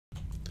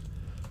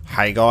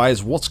Hey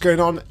guys, what's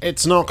going on?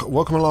 It's Nock.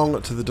 Welcome along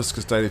to the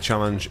Duskers Daily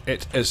Challenge.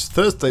 It is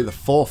Thursday the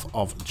 4th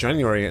of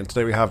January and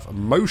today we have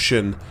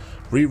motion,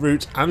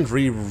 reroute and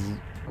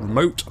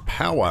remote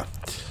power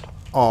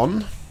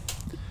on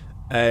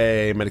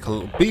a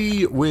medical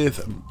bee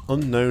with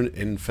unknown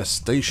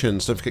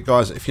infestations. Don't forget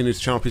guys, if you're new to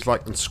the channel, please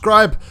like and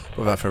subscribe.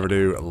 Without further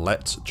ado,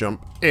 let's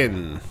jump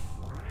in.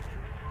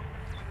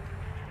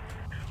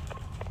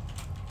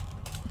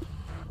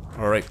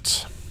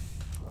 Alright.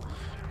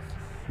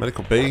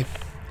 Medical bee.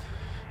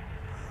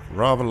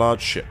 Rather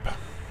large ship.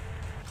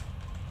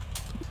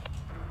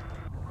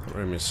 That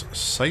room is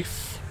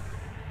safe.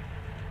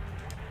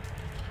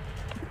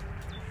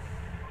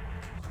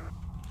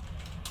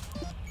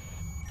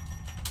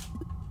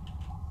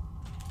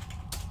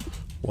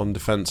 One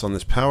defense on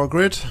this power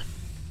grid.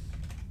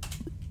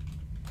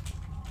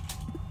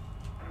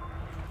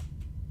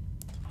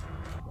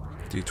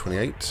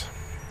 D28.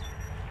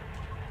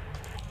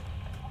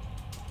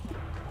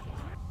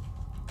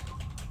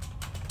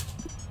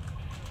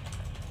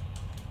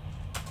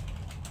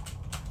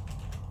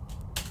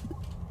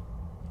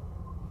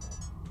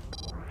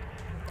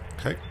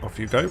 Okay, off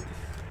you go.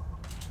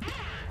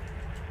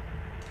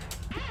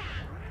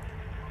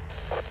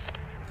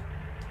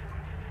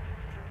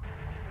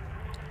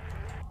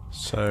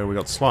 So we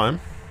got slime.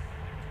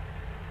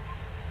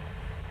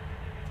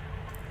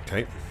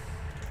 Okay.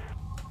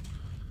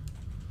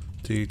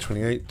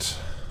 D28,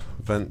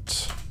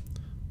 vent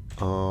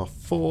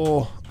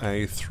R4,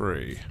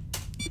 A3.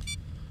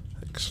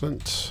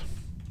 Excellent.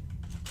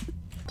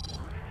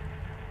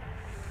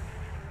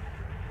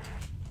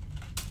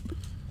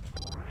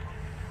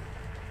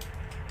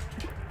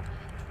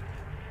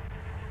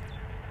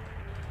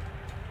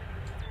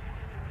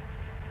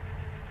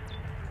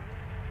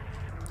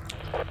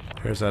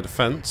 Here's our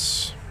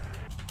defense.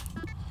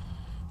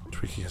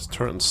 Tweaky has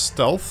turret and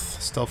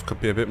stealth. Stealth could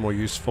be a bit more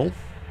useful.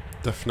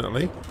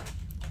 Definitely.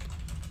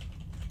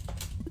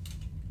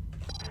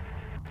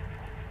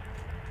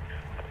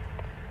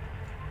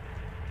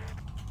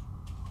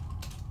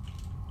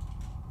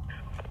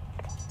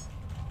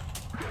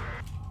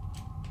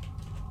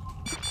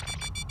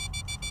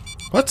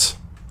 What?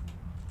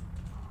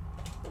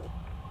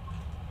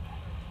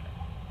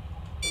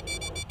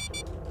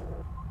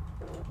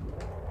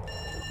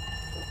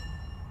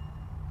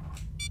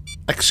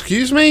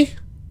 Excuse me?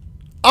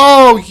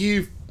 Oh,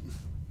 you...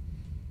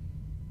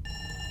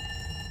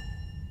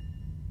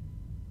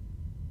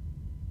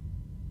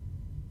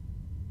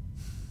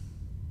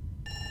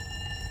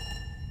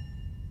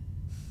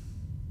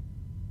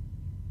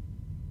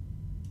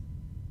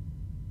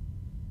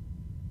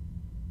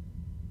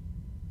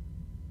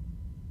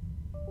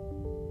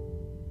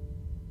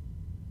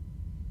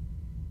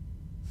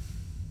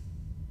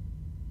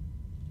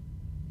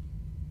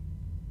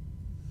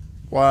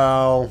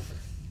 Wow.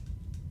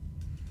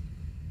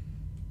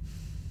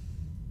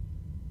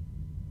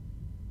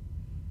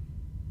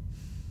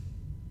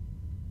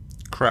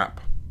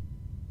 Crap.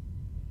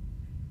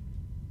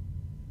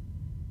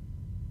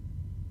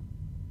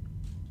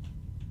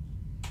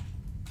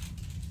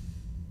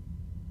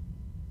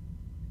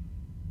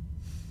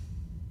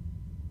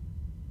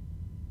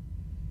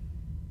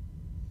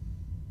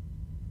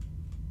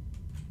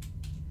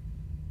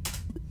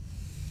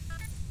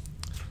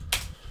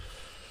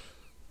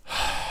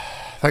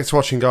 Thanks for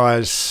watching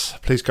guys.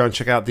 Please go and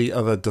check out the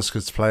other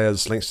Duskers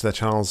players. Links to their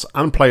channels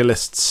and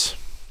playlists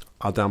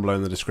are down below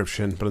in the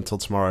description. But until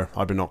tomorrow,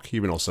 I've been Nock,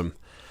 you've been awesome.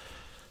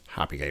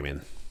 Happy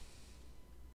gaming.